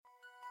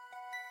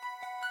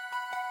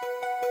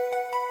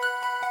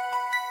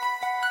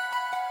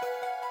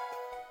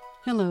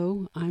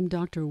Hello, I'm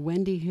Dr.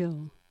 Wendy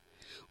Hill.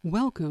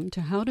 Welcome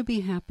to How to Be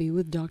Happy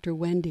with Dr.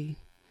 Wendy.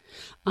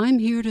 I'm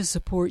here to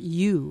support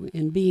you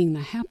in being the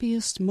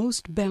happiest,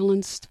 most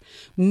balanced,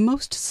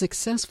 most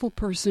successful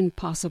person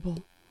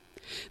possible.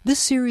 This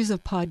series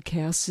of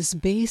podcasts is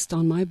based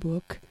on my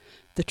book,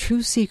 The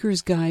True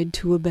Seeker's Guide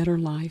to a Better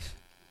Life.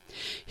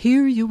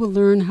 Here you will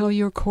learn how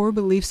your core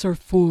beliefs are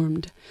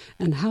formed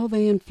and how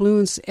they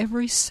influence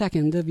every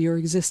second of your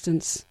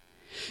existence.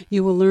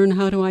 You will learn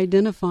how to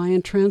identify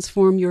and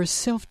transform your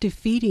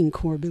self-defeating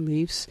core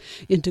beliefs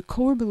into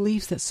core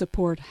beliefs that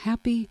support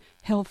happy,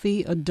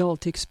 healthy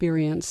adult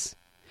experience.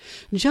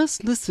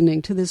 Just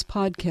listening to this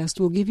podcast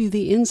will give you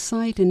the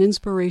insight and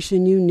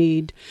inspiration you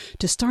need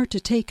to start to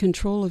take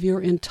control of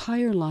your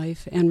entire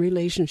life and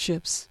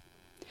relationships.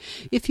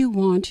 If you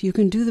want, you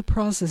can do the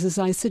processes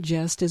I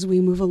suggest as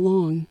we move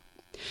along.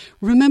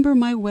 Remember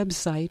my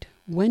website,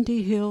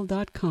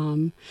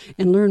 wendyhill.com,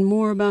 and learn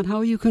more about how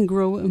you can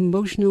grow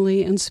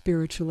emotionally and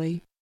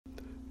spiritually.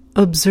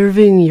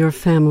 Observing your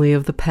family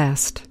of the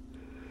past.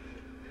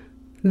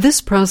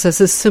 This process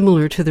is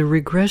similar to the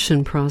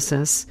regression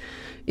process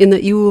in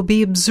that you will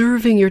be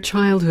observing your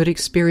childhood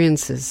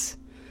experiences.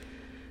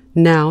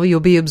 Now you'll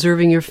be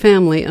observing your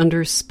family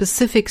under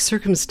specific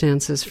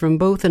circumstances from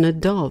both an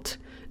adult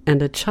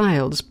and a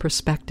child's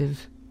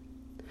perspective.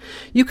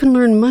 You can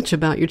learn much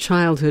about your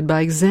childhood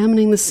by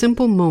examining the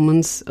simple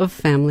moments of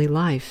family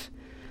life.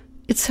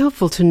 It's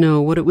helpful to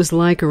know what it was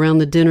like around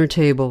the dinner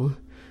table,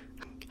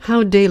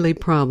 how daily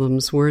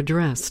problems were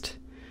addressed,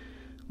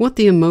 what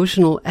the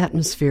emotional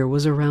atmosphere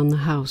was around the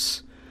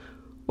house,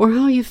 or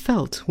how you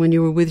felt when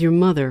you were with your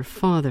mother,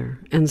 father,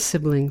 and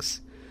siblings.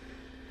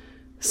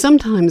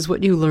 Sometimes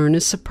what you learn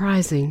is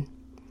surprising.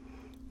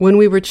 When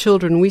we were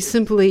children, we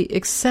simply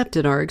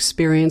accepted our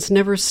experience,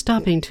 never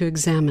stopping to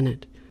examine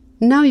it.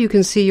 Now you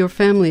can see your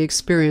family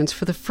experience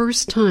for the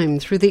first time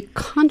through the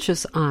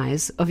conscious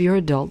eyes of your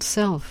adult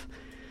self.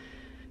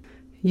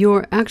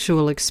 Your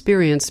actual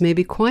experience may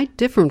be quite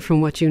different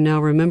from what you now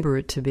remember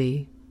it to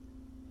be.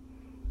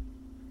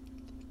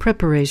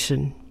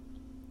 Preparation.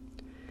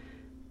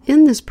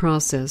 In this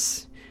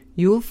process,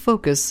 you will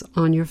focus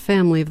on your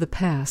family of the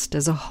past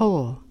as a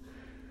whole.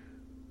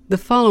 The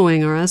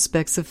following are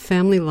aspects of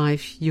family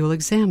life you'll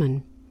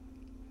examine: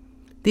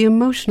 the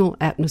emotional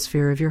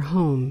atmosphere of your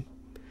home,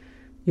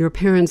 your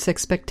parents'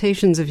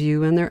 expectations of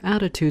you and their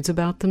attitudes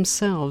about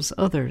themselves,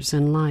 others,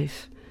 and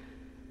life,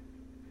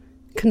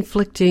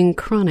 conflicting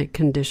chronic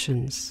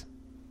conditions,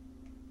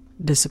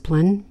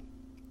 discipline,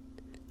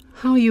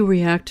 how you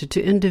reacted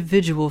to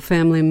individual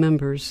family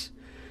members,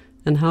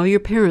 and how your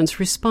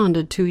parents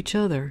responded to each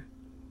other.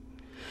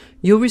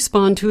 You'll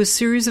respond to a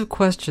series of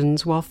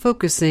questions while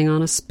focusing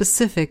on a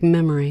specific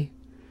memory.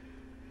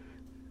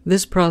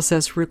 This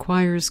process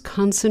requires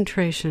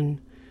concentration.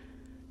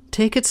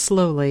 Take it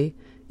slowly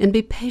and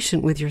be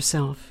patient with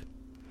yourself.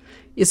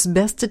 It's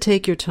best to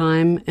take your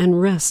time and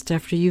rest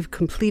after you've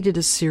completed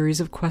a series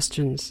of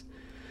questions.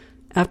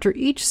 After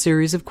each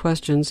series of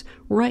questions,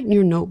 write in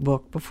your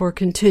notebook before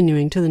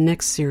continuing to the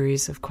next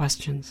series of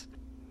questions.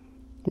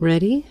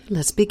 Ready?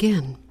 Let's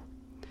begin.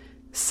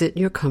 Sit in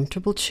your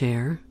comfortable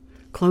chair.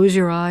 Close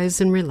your eyes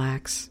and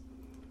relax.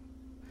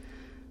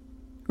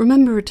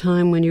 Remember a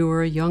time when you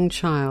were a young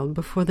child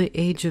before the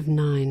age of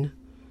 9.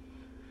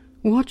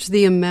 Watch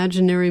the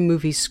imaginary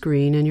movie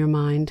screen in your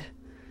mind.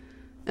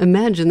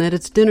 Imagine that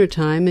it's dinner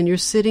time and you're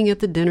sitting at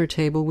the dinner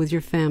table with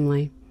your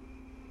family.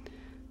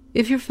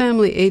 If your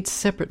family ate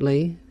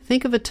separately,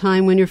 think of a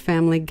time when your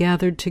family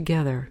gathered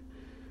together.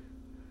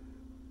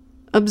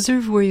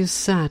 Observe where you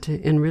sat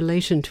in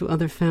relation to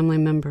other family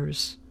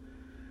members.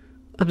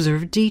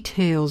 Observe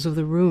details of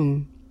the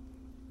room.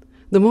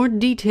 The more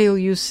detail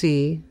you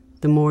see,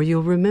 the more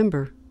you'll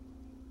remember.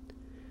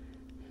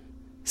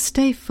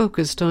 Stay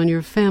focused on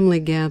your family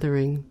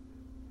gathering.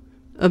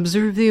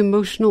 Observe the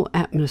emotional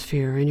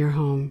atmosphere in your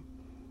home.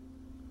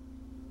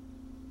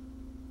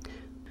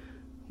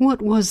 What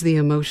was the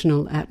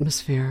emotional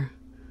atmosphere?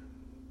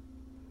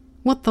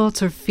 What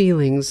thoughts or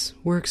feelings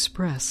were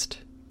expressed?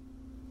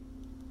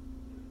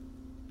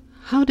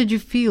 How did you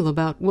feel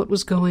about what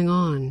was going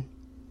on?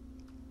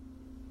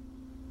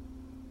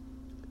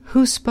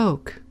 Who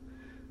spoke,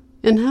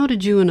 and how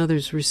did you and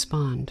others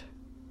respond?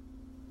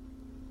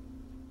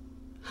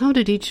 How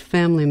did each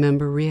family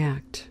member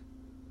react?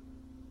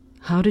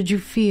 How did you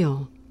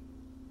feel?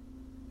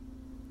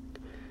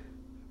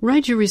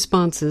 Write your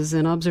responses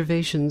and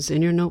observations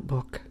in your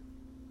notebook.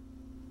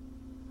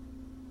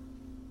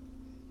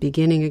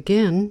 Beginning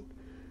again,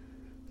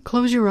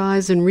 close your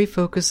eyes and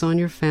refocus on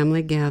your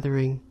family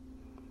gathering.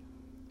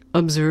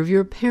 Observe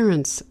your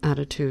parents'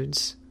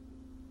 attitudes.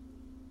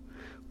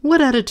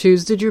 What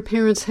attitudes did your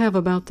parents have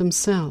about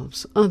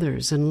themselves,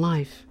 others, and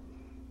life?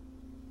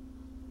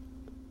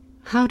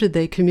 How did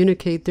they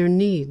communicate their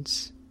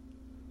needs?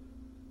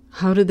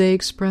 How did they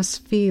express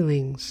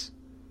feelings?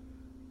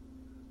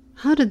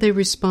 How did they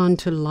respond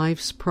to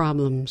life's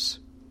problems?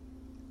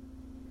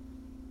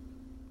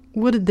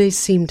 What did they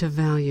seem to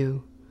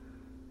value?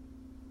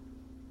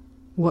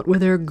 What were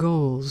their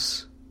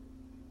goals?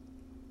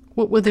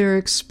 What were their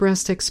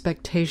expressed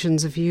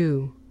expectations of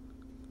you?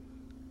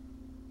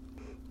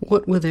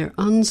 What were their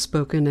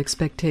unspoken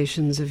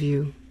expectations of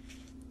you?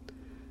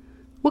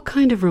 What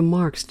kind of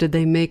remarks did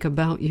they make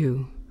about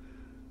you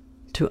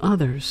to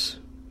others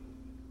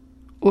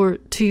or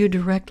to you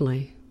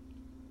directly?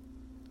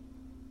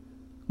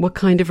 What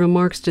kind of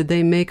remarks did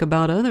they make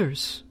about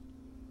others?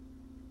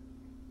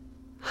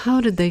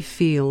 How did they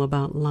feel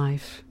about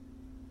life?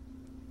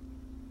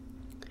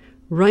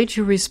 Write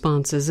your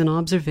responses and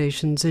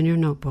observations in your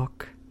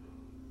notebook.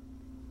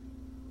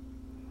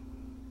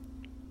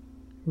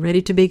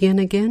 Ready to begin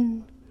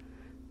again?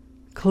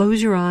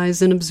 Close your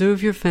eyes and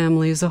observe your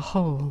family as a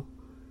whole.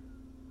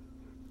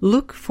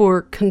 Look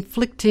for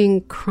conflicting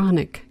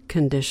chronic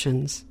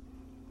conditions.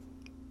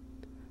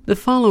 The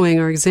following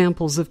are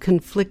examples of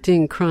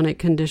conflicting chronic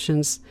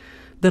conditions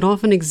that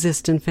often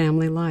exist in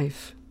family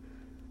life: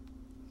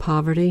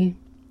 poverty,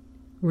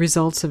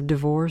 results of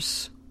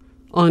divorce,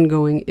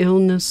 ongoing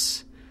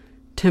illness,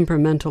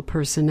 temperamental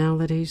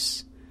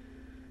personalities,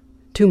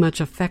 too much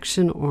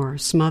affection or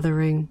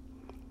smothering,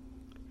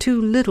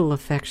 too little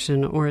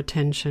affection or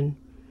attention,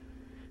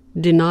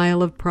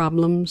 denial of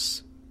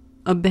problems,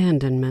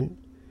 abandonment,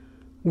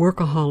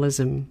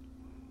 workaholism,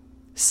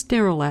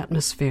 sterile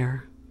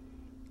atmosphere,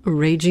 a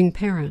raging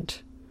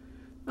parent,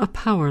 a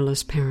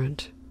powerless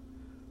parent,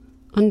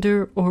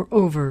 under or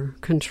over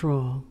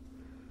control,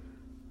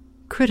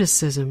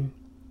 criticism,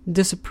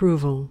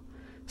 disapproval,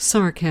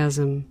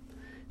 sarcasm,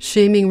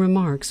 shaming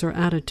remarks or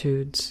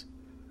attitudes,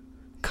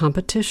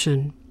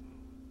 competition,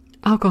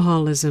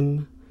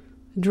 alcoholism,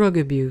 drug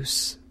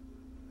abuse,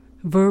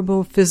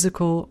 verbal,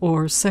 physical,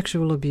 or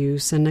sexual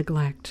abuse and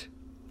neglect.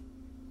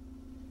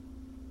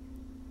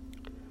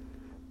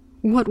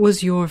 What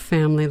was your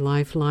family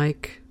life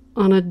like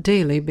on a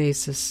daily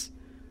basis?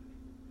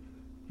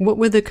 What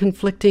were the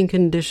conflicting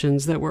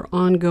conditions that were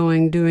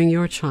ongoing during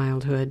your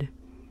childhood?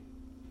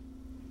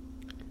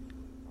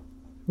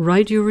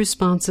 Write your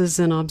responses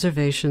and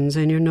observations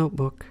in your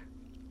notebook.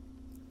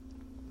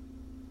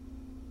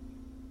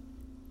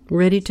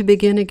 Ready to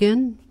begin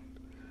again?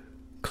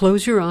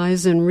 Close your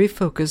eyes and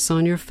refocus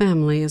on your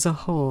family as a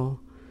whole.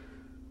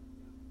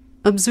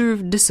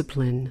 Observe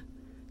discipline.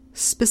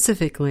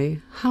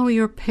 Specifically, how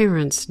your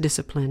parents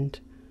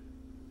disciplined.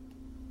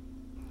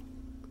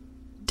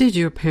 Did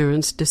your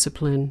parents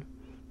discipline?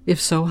 If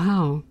so,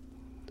 how?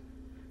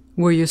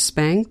 Were you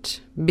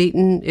spanked,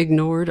 beaten,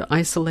 ignored,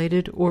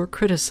 isolated, or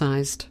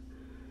criticized?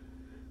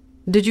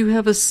 Did you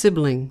have a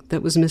sibling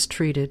that was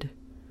mistreated?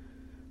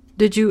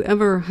 Did you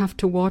ever have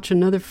to watch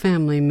another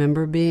family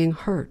member being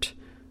hurt,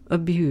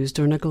 abused,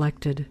 or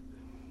neglected?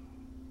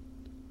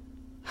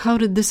 How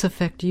did this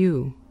affect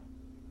you?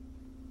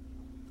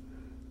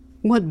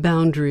 What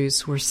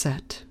boundaries were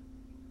set?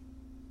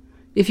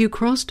 If you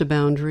crossed a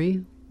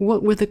boundary,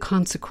 what were the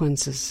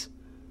consequences?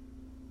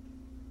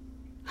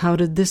 How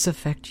did this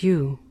affect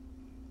you?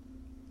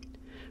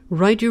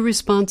 Write your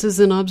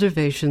responses and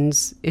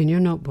observations in your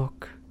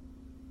notebook.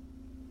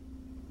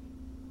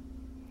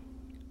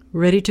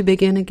 Ready to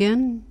begin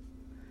again?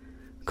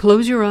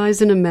 Close your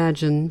eyes and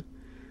imagine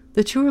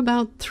that you're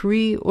about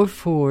 3 or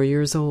 4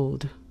 years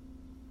old.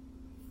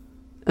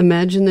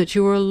 Imagine that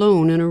you are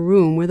alone in a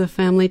room where the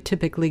family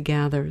typically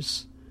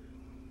gathers.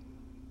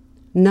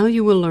 Now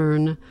you will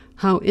learn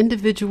how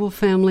individual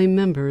family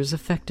members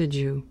affected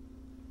you.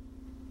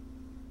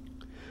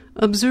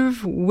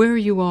 Observe where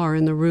you are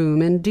in the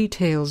room and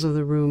details of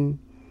the room.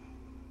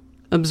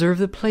 Observe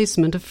the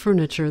placement of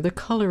furniture, the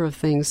color of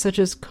things such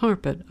as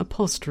carpet,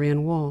 upholstery,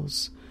 and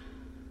walls.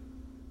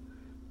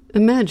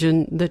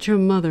 Imagine that your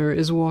mother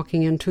is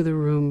walking into the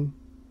room.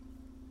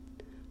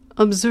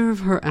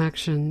 Observe her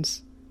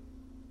actions.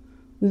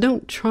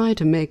 Don't try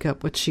to make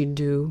up what she'd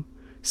do.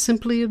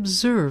 Simply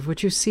observe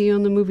what you see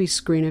on the movie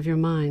screen of your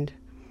mind.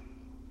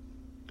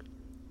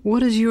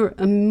 What is your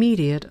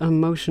immediate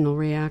emotional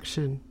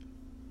reaction?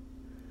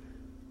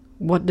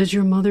 What does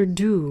your mother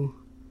do?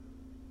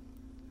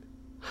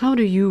 How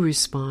do you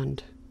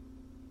respond?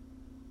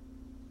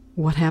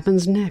 What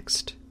happens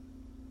next?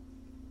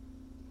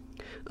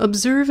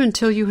 Observe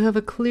until you have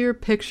a clear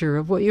picture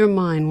of what your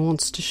mind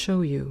wants to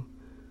show you.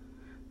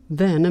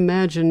 Then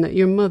imagine that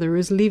your mother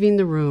is leaving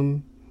the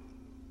room.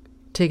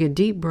 Take a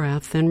deep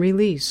breath and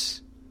release.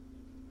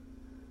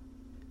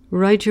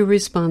 Write your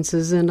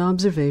responses and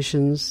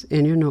observations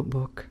in your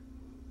notebook.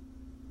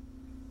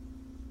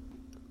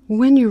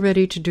 When you're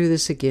ready to do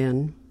this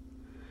again,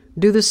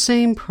 do the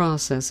same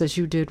process as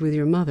you did with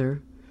your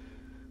mother,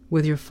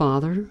 with your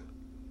father,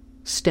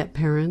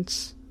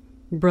 step-parents,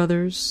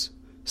 brothers,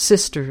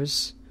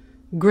 sisters,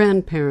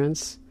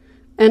 grandparents,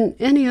 and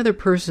any other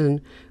person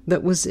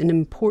that was an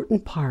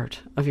important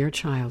part of your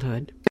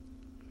childhood.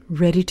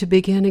 Ready to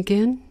begin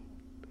again?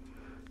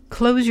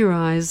 Close your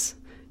eyes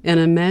and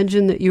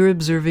imagine that you're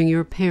observing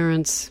your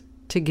parents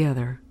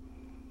together.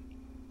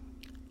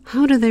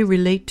 How do they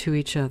relate to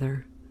each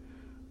other?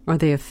 Are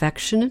they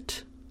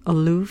affectionate,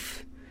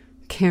 aloof,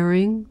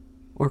 caring,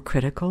 or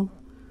critical?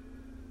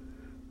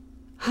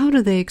 How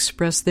do they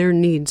express their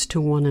needs to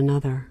one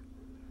another?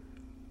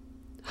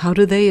 How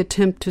do they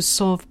attempt to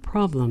solve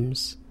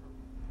problems?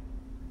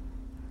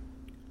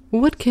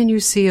 What can you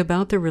see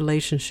about the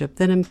relationship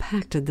that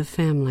impacted the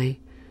family?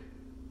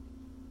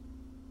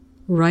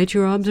 Write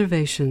your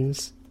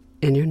observations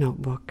in your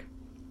notebook.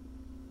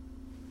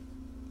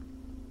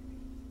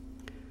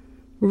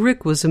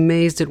 Rick was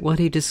amazed at what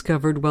he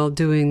discovered while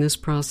doing this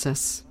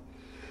process.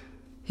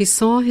 He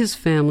saw his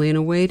family in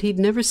a way he'd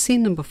never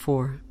seen them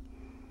before.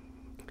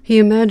 He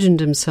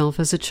imagined himself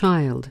as a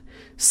child,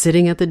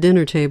 sitting at the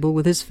dinner table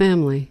with his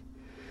family.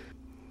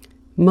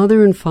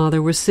 Mother and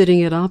father were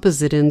sitting at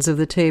opposite ends of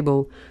the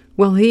table,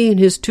 while he and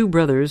his 2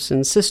 brothers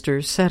and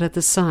sisters sat at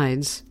the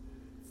sides.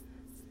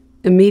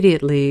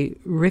 Immediately,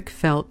 Rick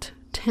felt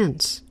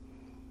tense.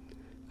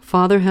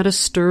 Father had a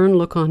stern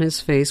look on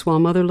his face, while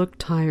Mother looked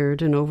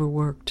tired and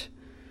overworked.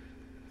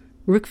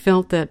 Rick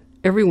felt that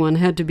everyone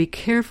had to be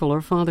careful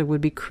or Father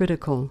would be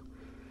critical.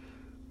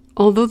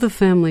 Although the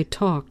family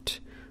talked,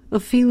 a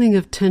feeling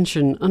of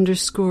tension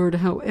underscored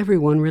how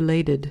everyone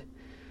related.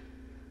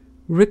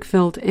 Rick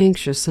felt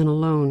anxious and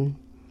alone.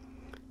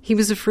 He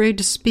was afraid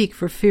to speak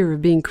for fear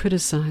of being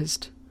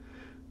criticized,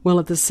 while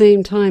at the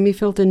same time he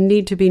felt a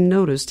need to be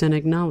noticed and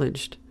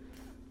acknowledged.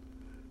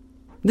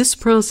 This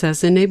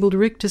process enabled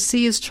Rick to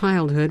see his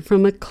childhood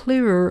from a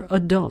clearer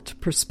adult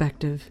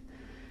perspective.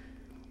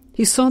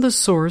 He saw the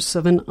source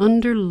of an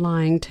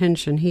underlying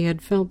tension he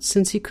had felt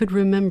since he could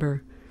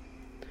remember.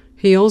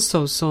 He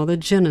also saw the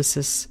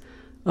genesis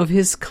of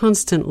his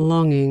constant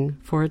longing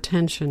for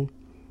attention.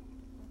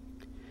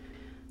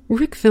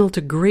 Rick felt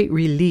a great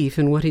relief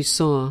in what he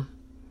saw.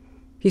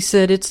 He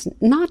said, "It's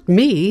not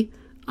me.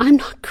 I'm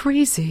not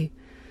crazy.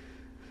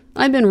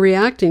 I've been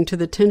reacting to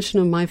the tension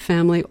of my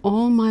family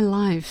all my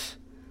life."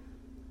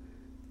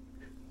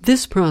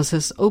 This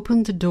process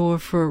opened the door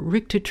for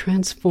Rick to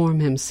transform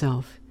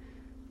himself.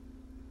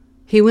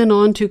 He went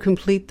on to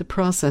complete the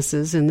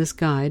processes in this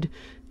guide,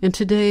 and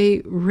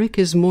today Rick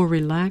is more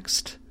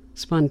relaxed,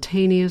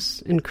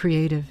 spontaneous, and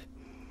creative.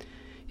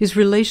 His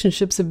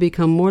relationships have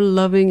become more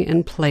loving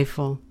and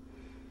playful.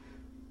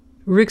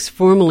 Rick's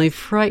formerly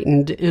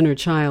frightened inner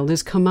child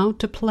has come out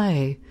to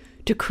play,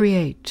 to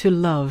create, to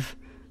love,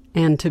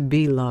 and to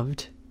be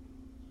loved.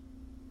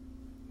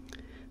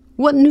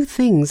 What new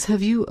things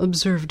have you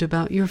observed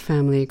about your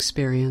family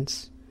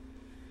experience?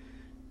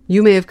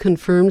 You may have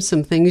confirmed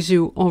some things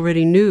you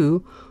already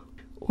knew,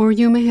 or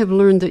you may have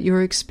learned that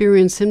your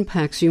experience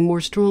impacts you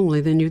more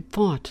strongly than you'd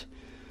thought.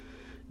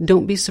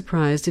 Don't be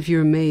surprised if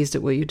you're amazed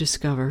at what you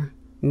discover.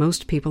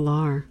 Most people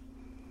are.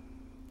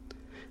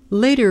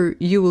 Later,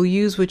 you will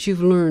use what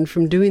you've learned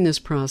from doing this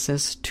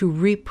process to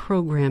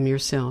reprogram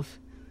yourself.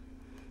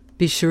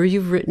 Be sure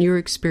you've written your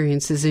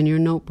experiences in your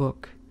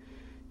notebook.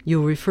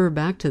 You'll refer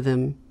back to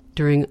them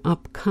during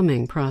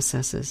upcoming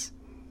processes.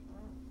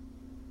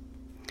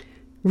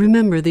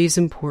 Remember these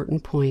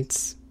important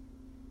points.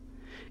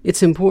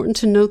 It's important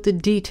to note the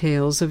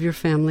details of your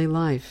family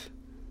life.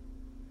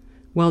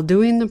 While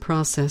doing the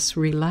process,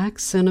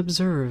 relax and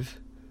observe.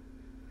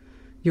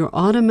 Your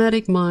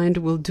automatic mind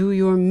will do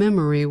your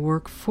memory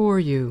work for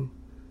you.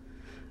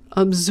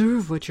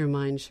 Observe what your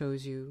mind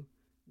shows you.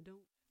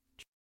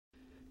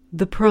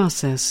 The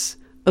process,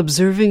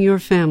 observing your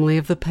family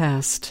of the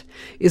past,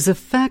 is a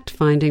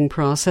fact-finding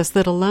process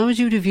that allows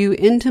you to view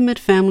intimate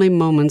family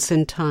moments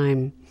in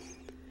time.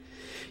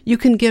 You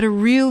can get a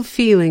real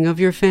feeling of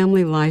your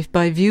family life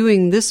by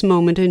viewing this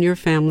moment in your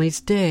family's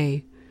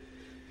day.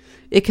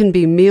 It can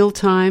be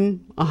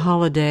mealtime, a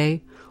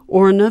holiday,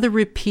 or another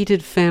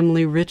repeated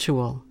family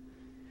ritual.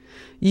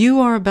 You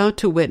are about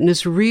to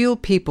witness real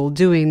people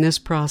doing this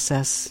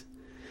process.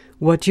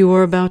 What you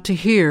are about to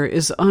hear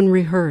is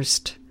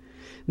unrehearsed.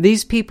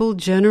 These people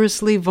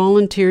generously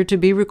volunteered to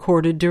be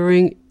recorded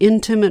during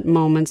intimate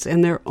moments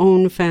in their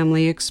own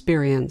family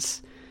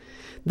experience.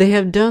 They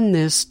have done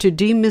this to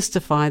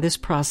demystify this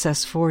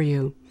process for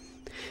you.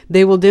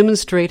 They will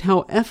demonstrate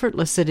how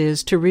effortless it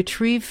is to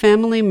retrieve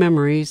family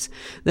memories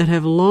that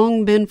have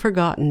long been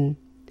forgotten.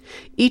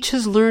 Each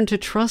has learned to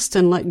trust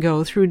and let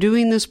go through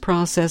doing this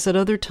process at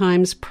other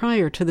times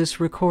prior to this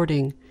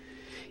recording.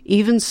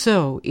 Even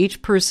so,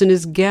 each person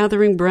is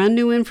gathering brand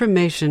new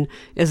information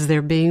as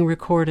they're being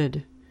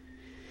recorded.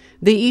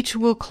 They each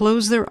will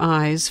close their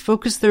eyes,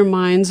 focus their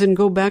minds, and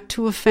go back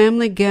to a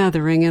family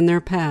gathering in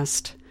their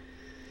past.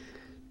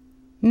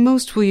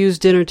 Most will use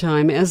dinner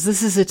time, as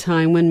this is a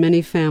time when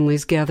many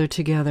families gather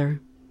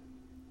together.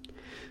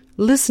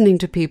 Listening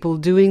to people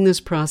doing this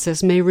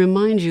process may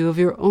remind you of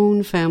your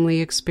own family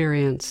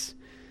experience.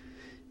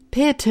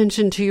 Pay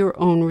attention to your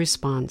own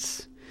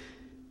response.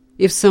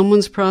 If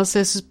someone's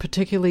process is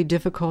particularly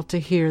difficult to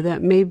hear,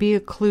 that may be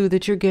a clue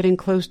that you're getting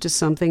close to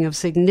something of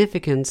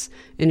significance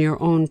in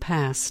your own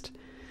past.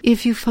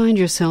 If you find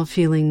yourself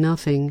feeling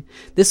nothing,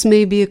 this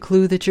may be a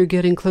clue that you're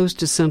getting close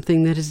to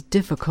something that is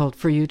difficult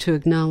for you to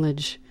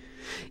acknowledge.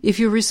 If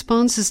your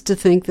response is to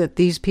think that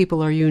these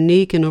people are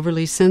unique and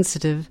overly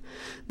sensitive,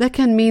 that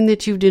can mean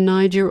that you've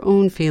denied your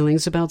own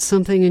feelings about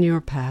something in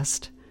your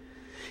past.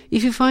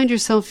 If you find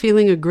yourself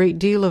feeling a great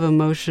deal of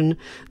emotion,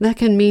 that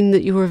can mean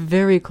that you are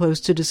very close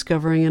to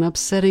discovering an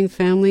upsetting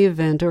family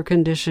event or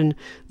condition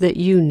that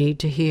you need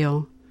to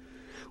heal.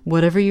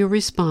 Whatever your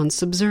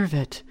response, observe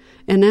it,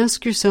 and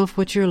ask yourself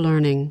what you're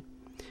learning.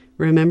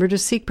 Remember to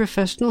seek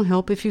professional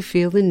help if you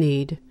feel the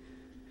need.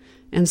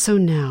 And so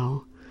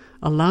now,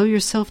 allow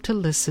yourself to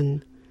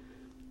listen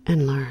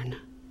and learn.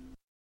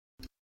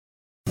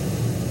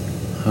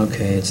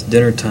 Okay, it's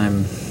dinner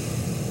time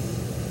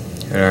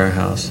at our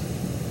house.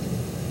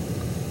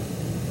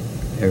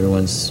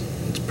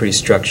 It's pretty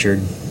structured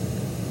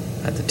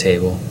at the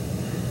table.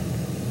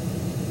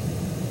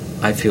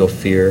 I feel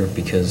fear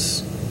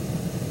because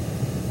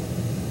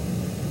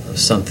of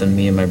something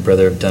me and my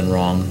brother have done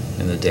wrong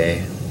in the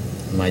day.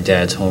 My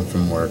dad's home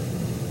from work,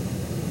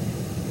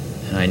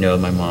 and I know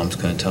my mom's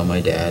going to tell my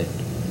dad,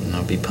 and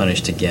I'll be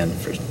punished again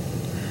for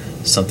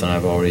something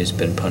I've always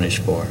been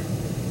punished for.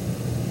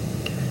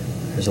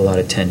 There's a lot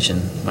of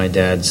tension. My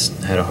dad's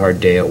had a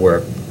hard day at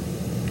work.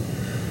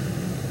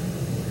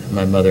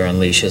 My mother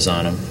unleashes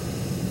on him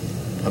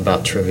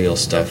about trivial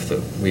stuff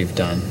that we've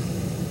done.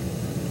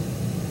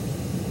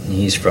 And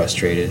he's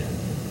frustrated,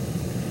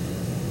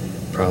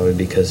 probably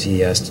because he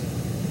has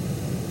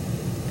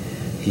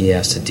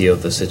to deal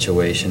with the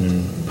situation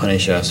and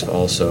punish us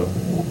also.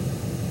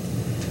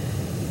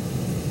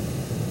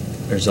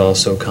 There's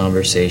also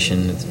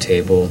conversation at the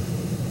table.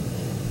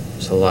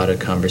 There's a lot of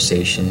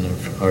conversation.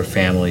 Our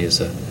family is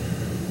a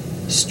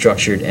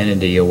structured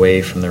entity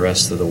away from the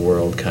rest of the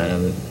world, kind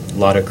of. A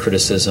lot of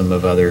criticism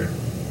of other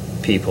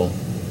people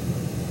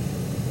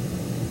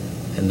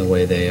and the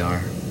way they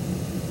are.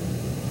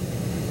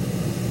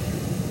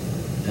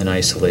 An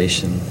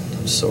isolation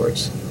of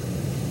sorts.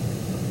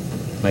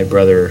 My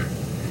brother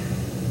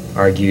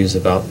argues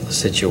about the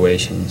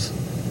situations.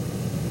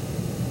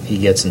 He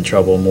gets in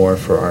trouble more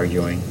for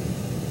arguing.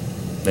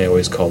 They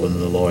always called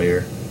him the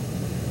lawyer.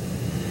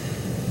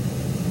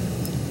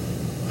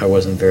 I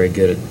wasn't very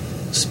good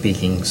at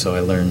speaking, so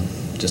I learned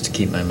just to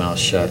keep my mouth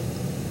shut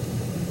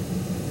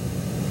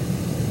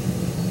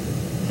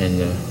and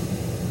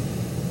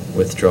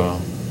withdraw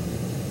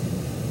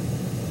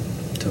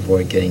to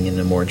avoid getting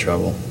into more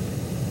trouble.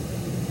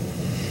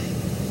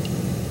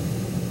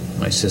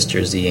 My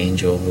sister's the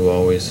angel who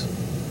always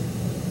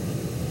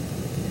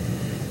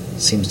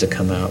seems to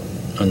come out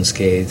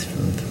unscathed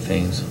from the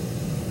things.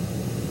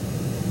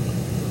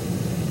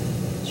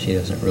 She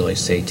doesn't really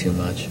say too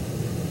much.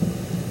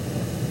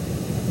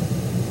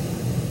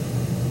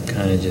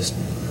 Kind of just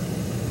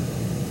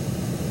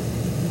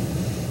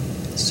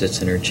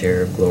sits in her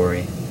chair of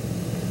glory.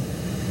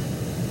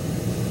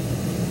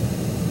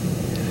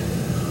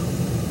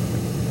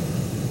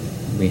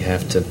 We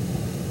have to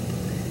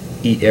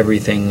eat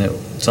everything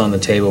that's on the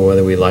table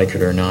whether we like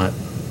it or not.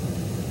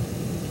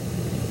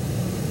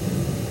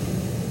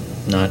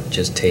 Not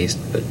just taste,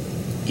 but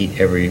eat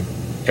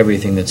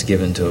everything that's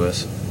given to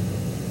us,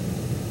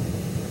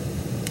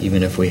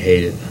 even if we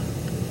hate it.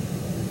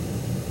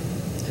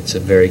 It's a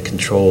very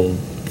controlled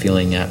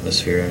feeling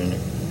atmosphere, and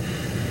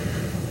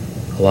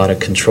a lot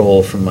of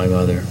control from my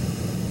mother.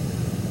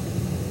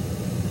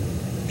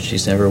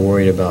 She's never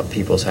worried about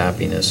people's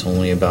happiness,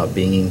 only about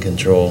being in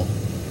control.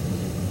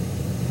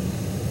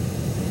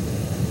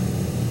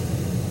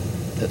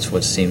 That's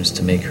what seems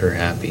to make her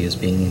happy, is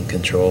being in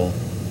control.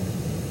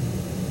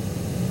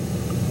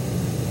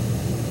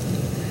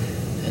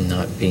 And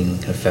not being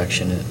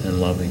affectionate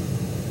and loving.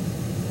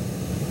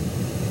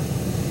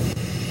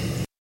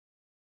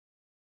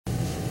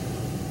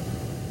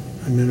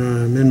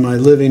 I'm in my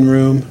living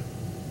room.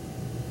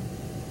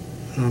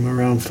 I'm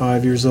around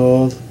 5 years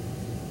old.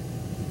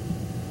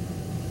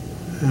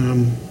 And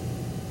I'm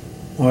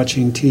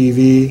watching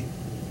TV.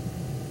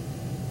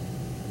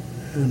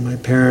 And my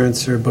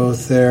parents are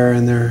both there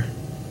and they're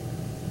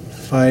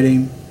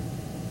fighting.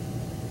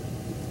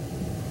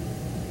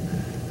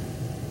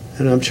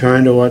 And I'm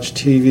trying to watch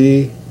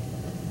TV.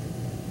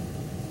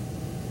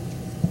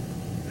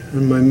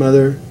 And my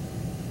mother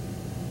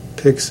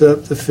picks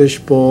up the fish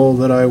bowl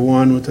that I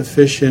won with the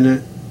fish in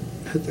it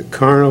at the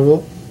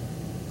carnival.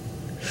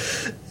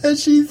 And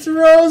she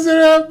throws it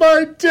at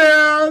my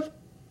dad.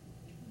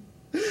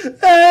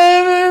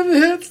 And it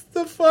hits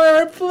the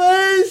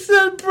fireplace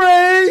and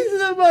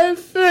breaks my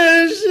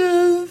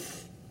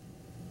fishes.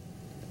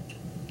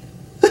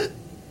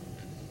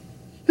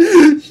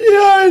 She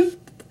always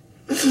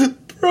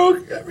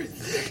broke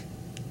everything.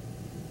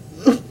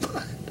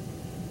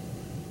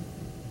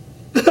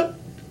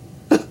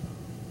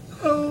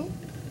 Oh.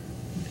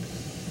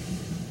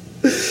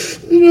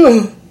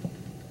 No.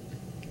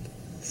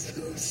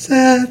 So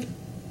sad.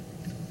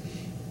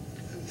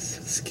 I'm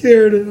so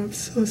scared and I'm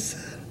so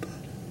sad.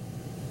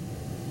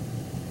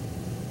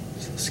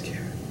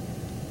 Scared.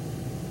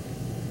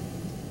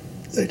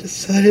 I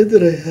decided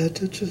that I had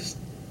to just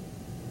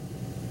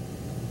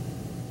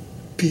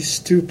be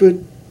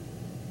stupid.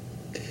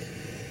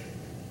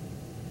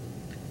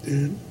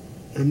 And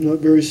I'm not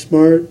very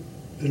smart,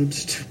 and I'm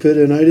stupid,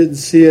 and I didn't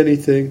see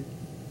anything.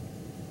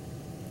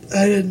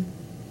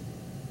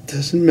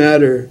 Doesn't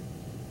matter.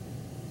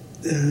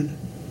 And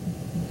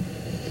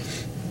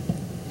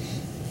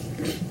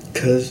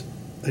because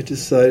I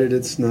decided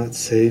it's not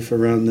safe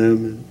around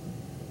them, and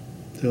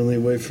the only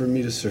way for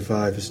me to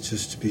survive is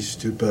just to be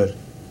stupid.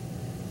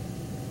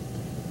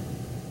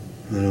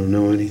 I don't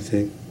know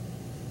anything.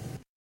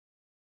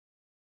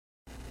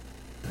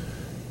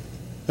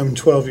 I'm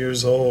 12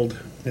 years old.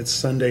 It's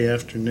Sunday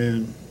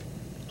afternoon.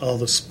 All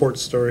the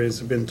sports stories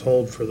have been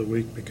told for the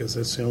week because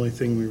that's the only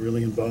thing we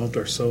really involved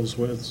ourselves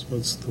with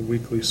was the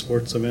weekly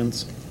sports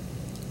events,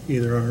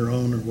 either our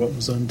own or what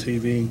was on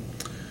TV.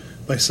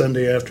 By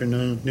Sunday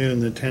afternoon,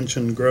 the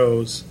tension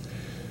grows.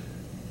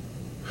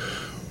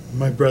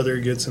 My brother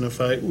gets in a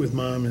fight with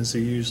Mom, as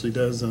he usually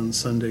does on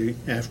Sunday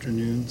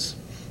afternoons.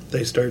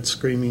 They start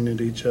screaming at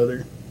each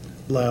other,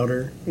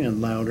 louder and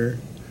louder,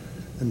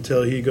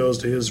 until he goes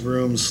to his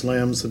room,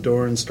 slams the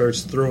door, and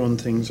starts throwing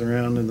things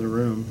around in the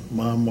room.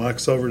 Mom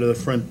walks over to the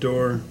front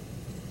door,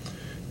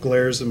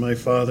 glares at my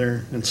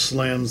father, and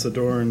slams the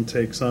door and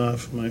takes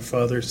off. My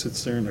father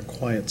sits there in a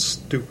quiet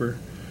stupor,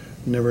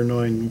 never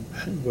knowing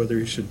whether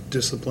he should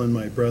discipline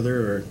my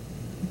brother or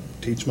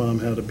teach Mom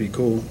how to be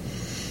cool.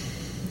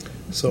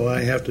 So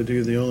I have to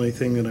do the only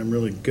thing that I'm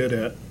really good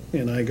at,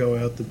 and I go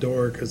out the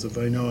door because if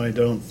I know I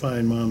don't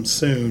find Mom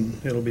soon,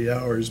 it'll be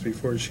hours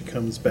before she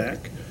comes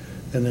back,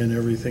 and then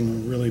everything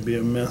will really be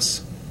a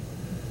mess.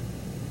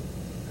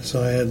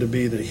 So I had to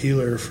be the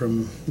healer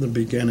from the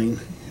beginning,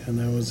 and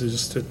that was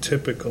just a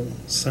typical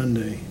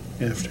Sunday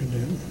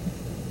afternoon.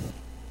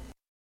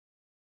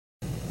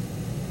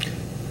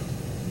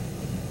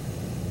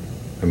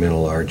 I'm in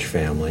a large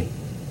family.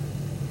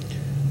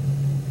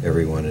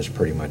 Everyone is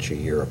pretty much a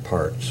year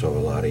apart, so a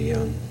lot of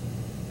young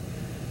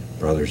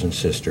brothers and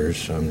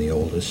sisters. I'm the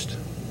oldest.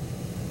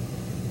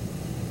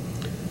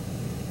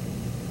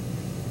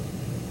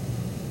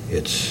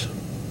 It's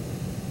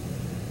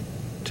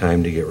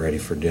time to get ready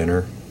for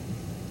dinner.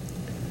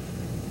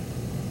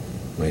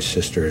 My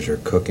sisters are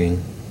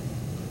cooking.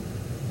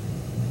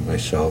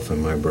 Myself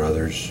and my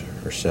brothers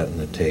are setting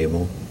the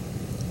table.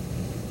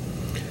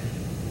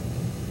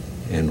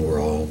 And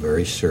we're all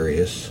very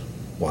serious,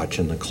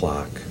 watching the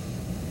clock.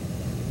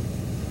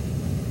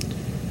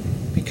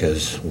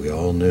 Because we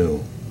all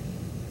knew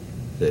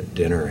that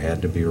dinner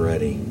had to be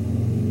ready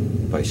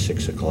by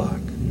 6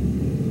 o'clock.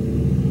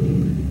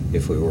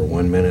 If we were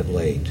 1 minute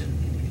late,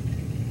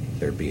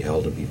 there'd be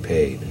hell to be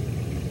paid.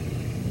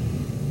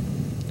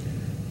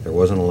 There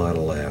wasn't a lot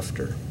of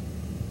laughter.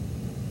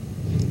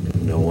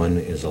 No one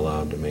is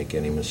allowed to make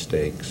any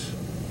mistakes.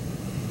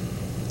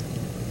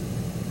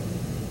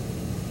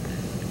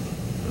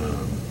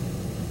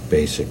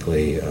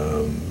 Basically,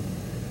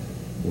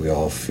 we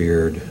all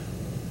feared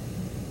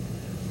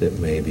that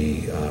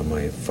maybe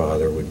my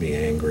father would be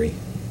angry.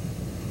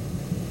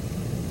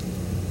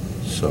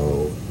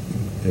 So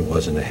it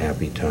wasn't a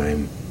happy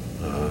time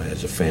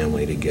as a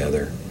family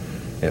together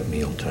at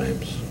meal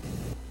times.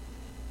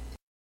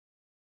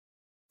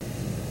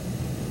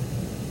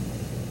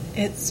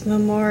 It's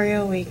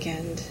Memorial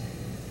Weekend.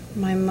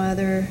 My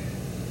mother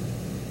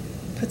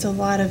puts a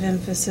lot of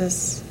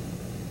emphasis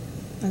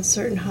on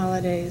certain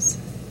holidays.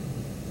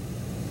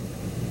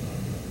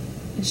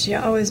 And she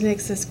always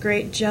makes this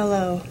great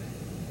Jell-O,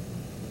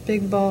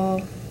 big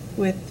bowl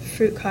with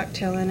fruit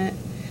cocktail in it,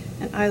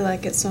 and I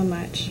like it so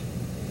much.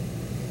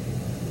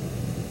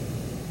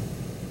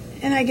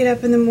 And I get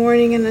up in the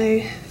morning and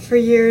I, for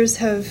years,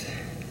 have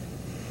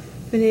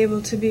been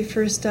able to be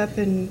first up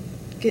and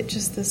get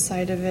just the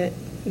sight of it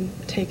and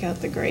take out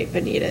the grape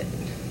and eat it.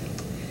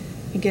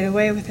 And get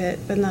away with it,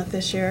 but not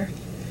this year.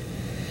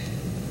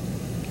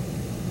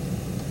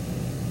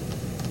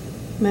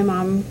 My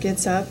mom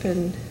gets up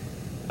and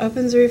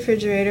opens the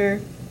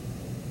refrigerator,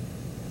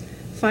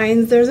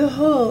 finds there's a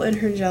hole in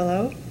her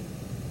Jell-O,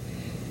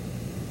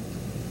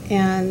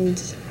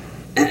 and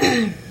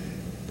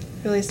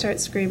really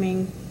starts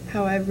screaming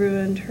how I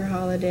ruined her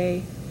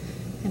holiday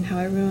and how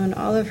I ruined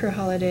all of her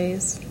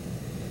holidays.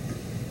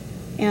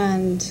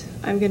 And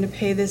I'm going to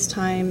pay this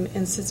time,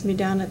 and sits me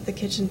down at the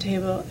kitchen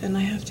table, and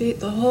I have to eat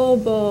the whole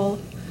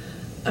bowl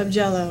of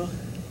Jell-O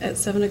at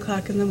 7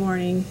 o'clock in the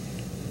morning.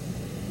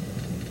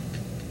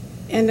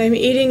 And I'm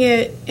eating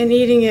it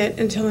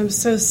until I'm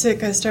so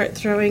sick I start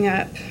throwing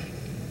up.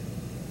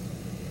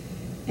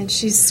 And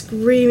she's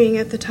screaming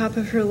at the top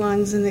of her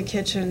lungs in the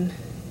kitchen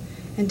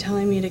and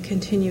telling me to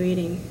continue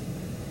eating.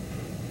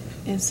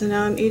 And so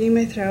now I'm eating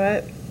my throw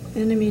up,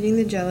 and I'm eating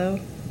the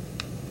Jell-O.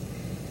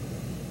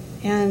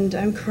 And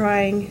I'm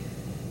crying.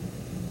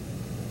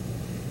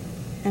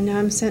 And now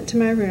I'm sent to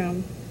my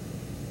room.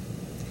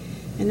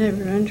 And I've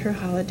ruined her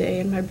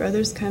holiday, and my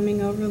brother's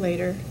coming over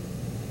later.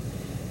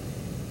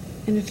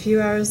 And a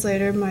few hours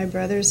later, my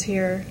brother's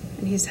here,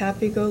 and he's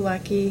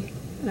happy-go-lucky,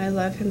 and I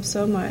love him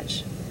so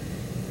much.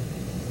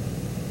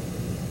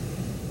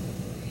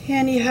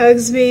 And he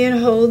hugs me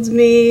and holds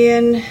me,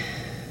 and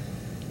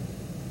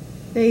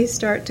they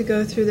start to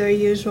go through their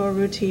usual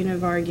routine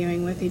of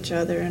arguing with each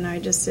other, and I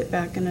just sit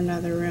back in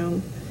another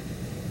room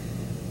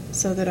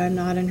so that I'm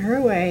not in her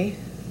way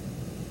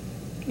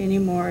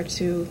anymore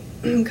to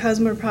cause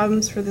more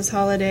problems for this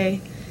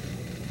holiday.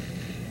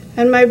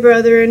 And my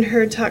brother and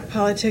her talk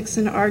politics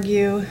and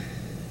argue.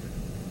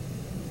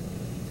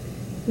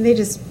 And they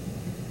just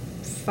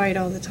fight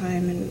all the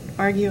time and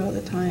argue all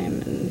the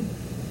time, and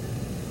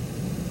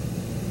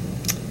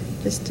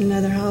just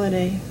another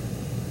holiday.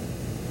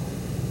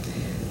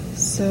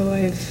 So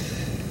I've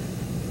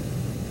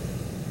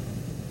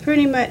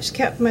pretty much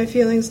kept my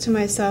feelings to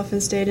myself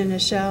and stayed in a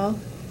shell.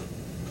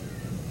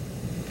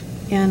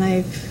 And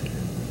I've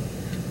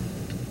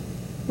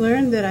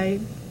learned that I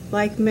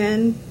like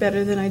men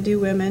better than I do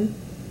women,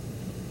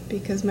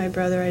 because my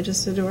brother, I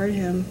just adored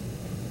him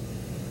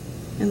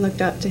and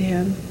looked up to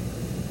him.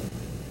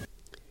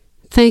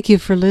 Thank you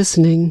for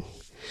listening.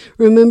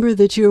 Remember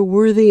that you're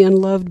worthy and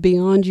loved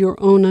beyond your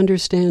own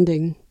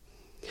understanding.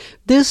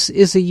 This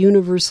is a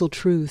universal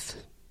truth.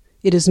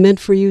 It is meant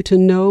for you to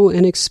know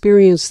and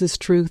experience this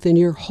truth in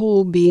your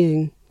whole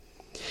being.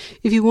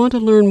 If you want to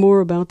learn more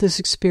about this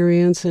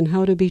experience and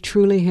how to be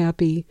truly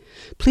happy,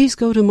 please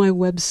go to my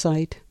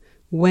website,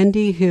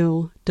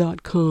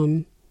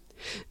 wendyhill.com.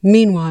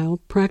 Meanwhile,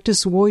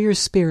 practice warrior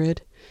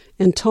spirit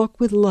and talk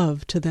with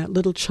love to that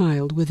little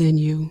child within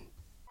you.